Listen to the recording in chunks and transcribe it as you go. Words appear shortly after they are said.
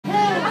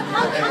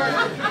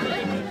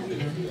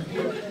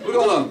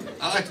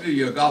I like to do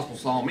you a gospel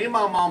song. Me and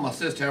my mom, my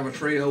sister have a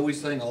trio. We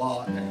sing a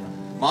lot.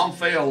 Mom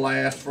fell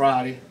last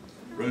Friday,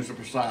 bruised up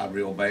her side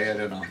real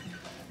bad,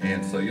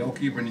 and so y'all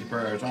keep her in your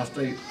prayers. I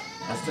stayed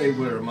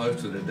with her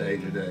most of the day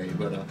today,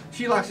 but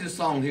she likes this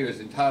song here. It's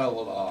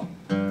entitled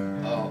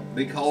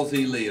 "Because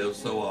He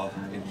Lives." So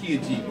in key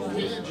of G,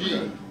 boys.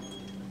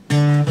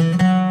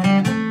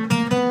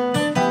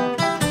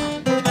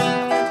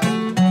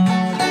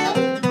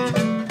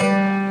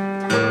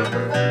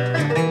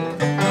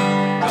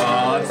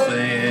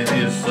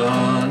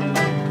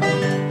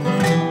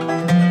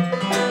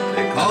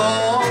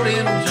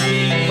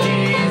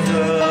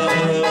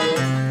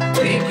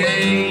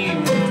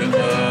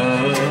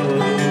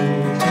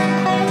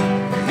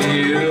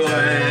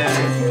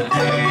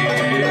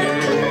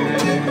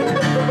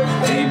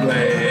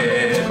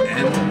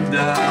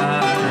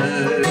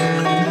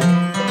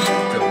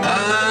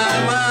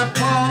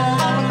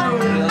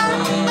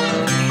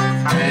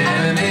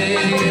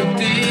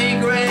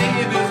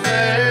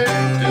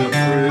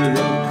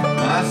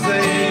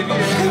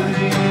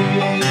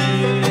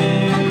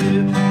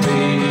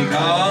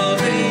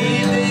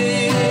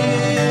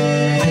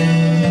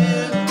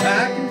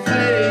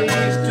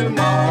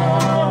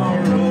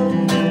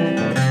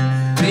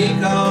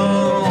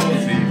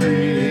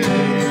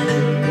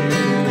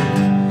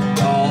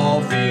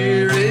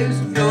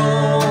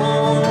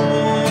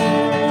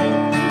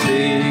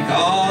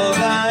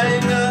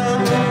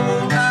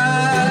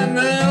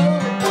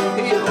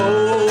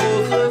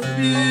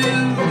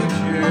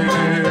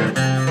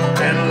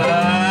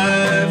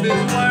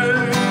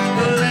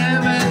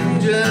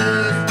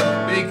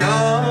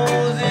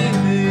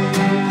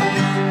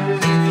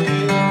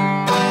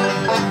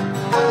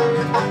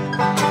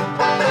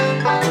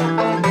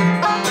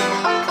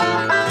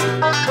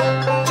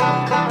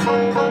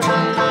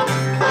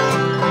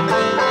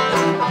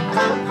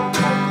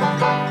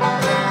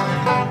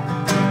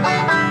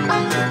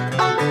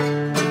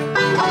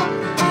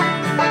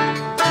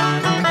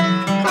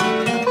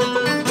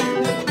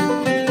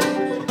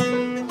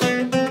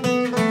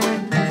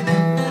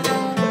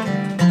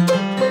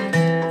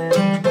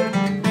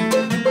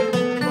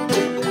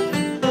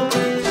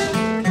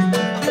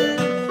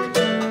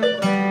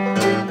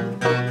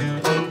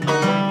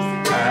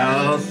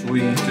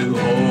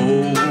 To